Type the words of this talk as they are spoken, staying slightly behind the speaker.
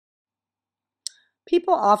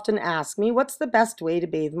People often ask me what's the best way to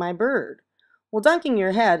bathe my bird. Well, dunking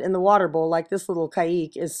your head in the water bowl like this little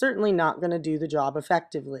kayik is certainly not going to do the job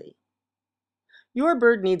effectively. Your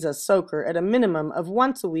bird needs a soaker at a minimum of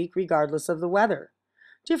once a week regardless of the weather.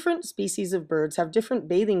 Different species of birds have different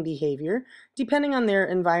bathing behavior depending on their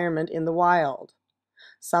environment in the wild.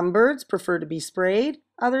 Some birds prefer to be sprayed,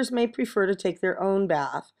 others may prefer to take their own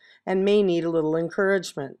bath and may need a little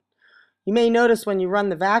encouragement. You may notice when you run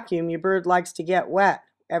the vacuum, your bird likes to get wet.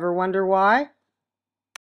 Ever wonder why?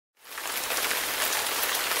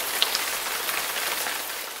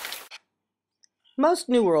 Most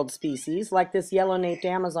New World species, like this yellow-naped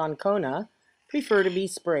Amazon Kona, prefer to be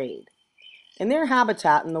sprayed. In their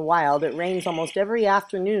habitat in the wild, it rains almost every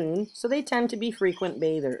afternoon, so they tend to be frequent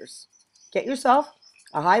bathers. Get yourself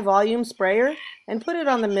a high-volume sprayer and put it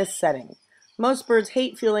on the mist setting. Most birds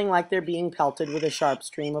hate feeling like they're being pelted with a sharp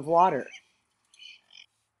stream of water.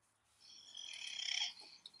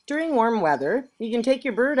 During warm weather, you can take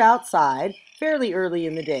your bird outside fairly early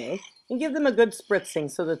in the day and give them a good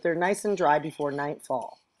spritzing so that they're nice and dry before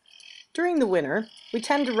nightfall. During the winter, we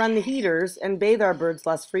tend to run the heaters and bathe our birds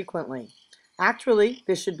less frequently. Actually,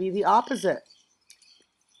 this should be the opposite.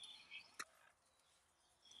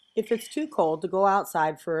 If it's too cold to go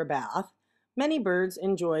outside for a bath, many birds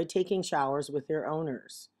enjoy taking showers with their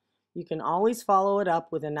owners. You can always follow it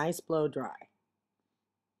up with a nice blow dry.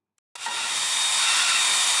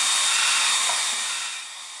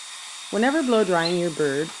 Whenever blow drying your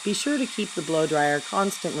bird, be sure to keep the blow dryer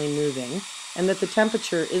constantly moving and that the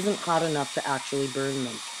temperature isn't hot enough to actually burn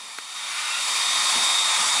them.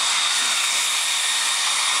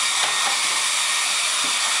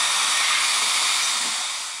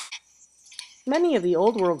 Many of the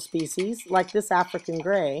Old World species, like this African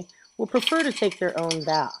gray, will prefer to take their own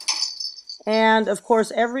bath. And of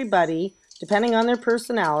course, everybody, depending on their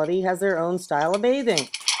personality, has their own style of bathing.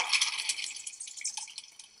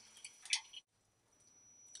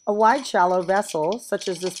 A wide, shallow vessel, such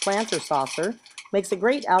as this planter saucer, makes a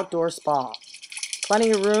great outdoor spa.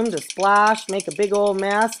 Plenty of room to splash, make a big old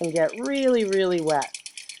mess, and get really, really wet.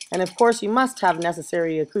 And of course, you must have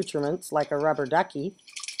necessary accoutrements like a rubber ducky.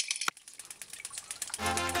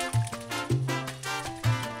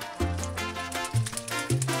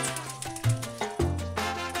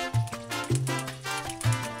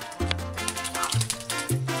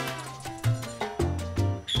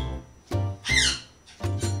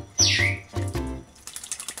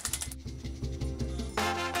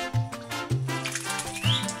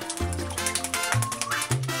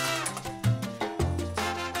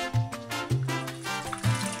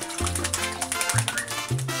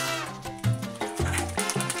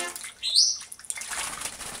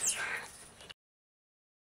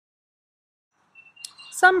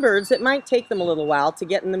 Some birds, it might take them a little while to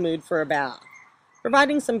get in the mood for a bath.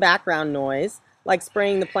 Providing some background noise, like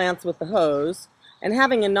spraying the plants with the hose, and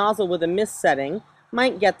having a nozzle with a mist setting,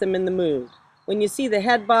 might get them in the mood. When you see the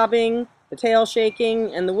head bobbing, the tail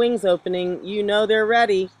shaking, and the wings opening, you know they're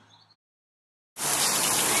ready.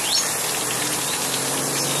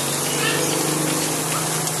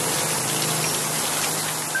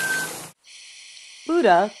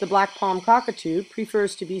 Buddha, the black palm cockatoo,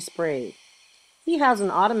 prefers to be sprayed. He has an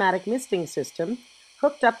automatic misting system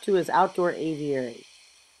hooked up to his outdoor aviary.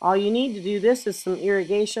 All you need to do this is some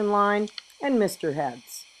irrigation line and mister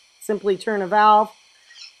heads. Simply turn a valve,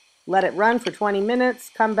 let it run for 20 minutes,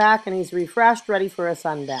 come back, and he's refreshed, ready for a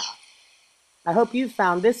sun bath. I hope you've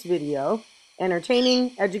found this video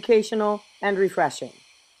entertaining, educational, and refreshing.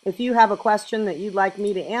 If you have a question that you'd like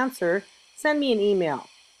me to answer, send me an email,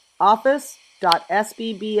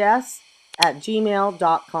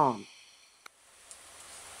 office.sbbs@gmail.com.